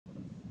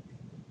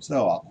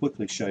So I'll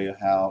quickly show you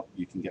how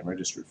you can get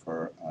registered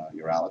for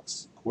your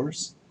ALEKS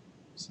course.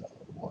 So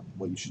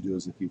what you should do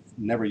is, if you've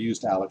never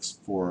used ALEKS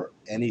for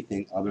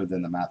anything other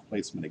than the math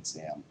placement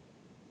exam,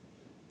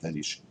 then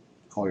you should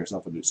call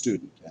yourself a new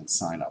student and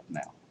sign up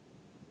now.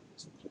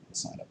 So click the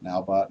Sign Up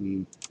Now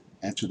button,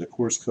 enter the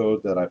course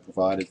code that I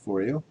provided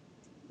for you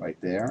right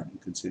there,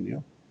 and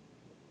continue.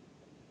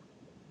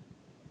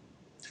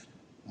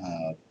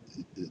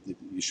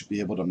 You should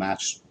be able to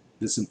match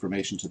this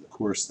information to the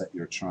course that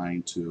you're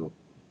trying to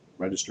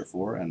register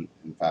for, and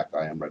in fact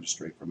I am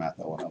registering for Math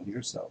O&O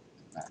here, so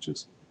it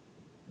matches.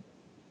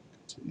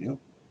 Continue.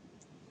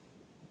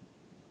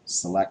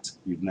 Select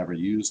you've never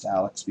used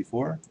ALEKS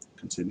before,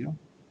 continue.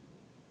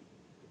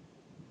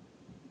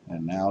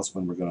 And now is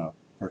when we're going to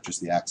purchase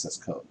the access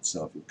code.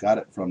 So if you've got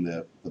it from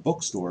the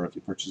bookstore, if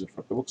you purchase it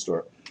from the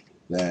bookstore,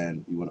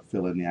 then you want to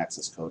fill in the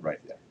access code right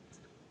there.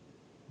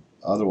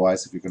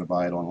 Otherwise, if you're going to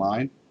buy it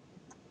online,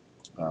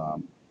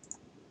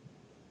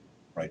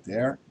 right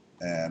there,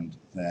 and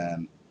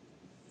then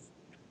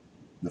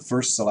the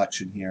first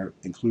selection here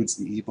includes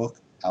the ebook.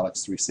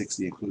 ALEKS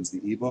 360 includes the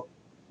ebook.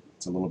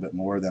 It's a little bit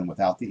more than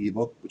without the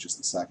ebook, which is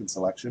the second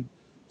selection.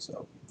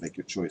 So make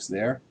your choice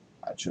there.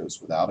 I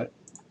chose without it.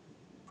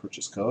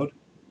 Purchase code,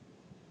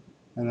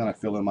 and then I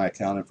fill in my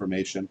account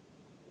information,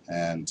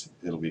 and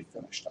it'll be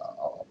finished.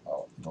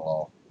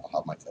 I'll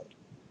have my code.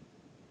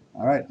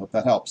 All right, hope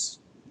that helps.